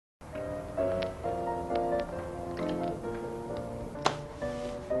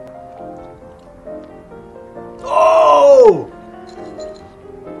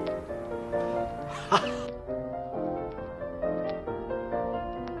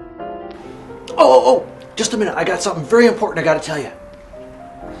Just a minute. I got something very important I got to tell you.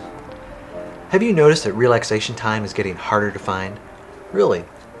 Have you noticed that relaxation time is getting harder to find? Really,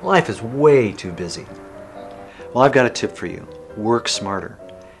 life is way too busy. Well, I've got a tip for you. Work smarter.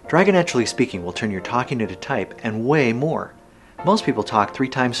 Dragon Naturally Speaking will turn your talking into type and way more. Most people talk 3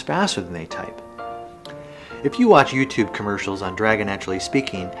 times faster than they type. If you watch YouTube commercials on Dragon Naturally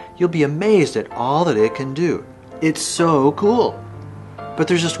Speaking, you'll be amazed at all that it can do. It's so cool. But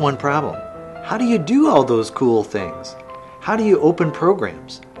there's just one problem. How do you do all those cool things? How do you open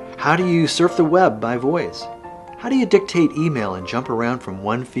programs? How do you surf the web by voice? How do you dictate email and jump around from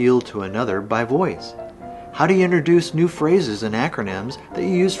one field to another by voice? How do you introduce new phrases and acronyms that you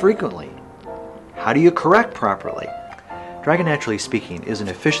use frequently? How do you correct properly? Dragon Naturally Speaking is an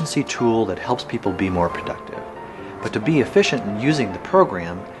efficiency tool that helps people be more productive. But to be efficient in using the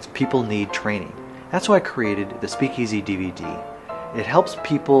program, people need training. That's why I created the Speakeasy DVD. It helps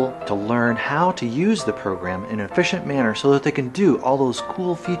people to learn how to use the program in an efficient manner so that they can do all those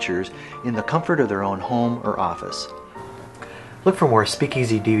cool features in the comfort of their own home or office. Look for more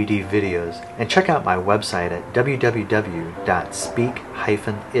Speakeasy DVD videos and check out my website at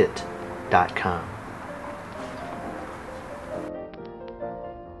www.speak-it.com.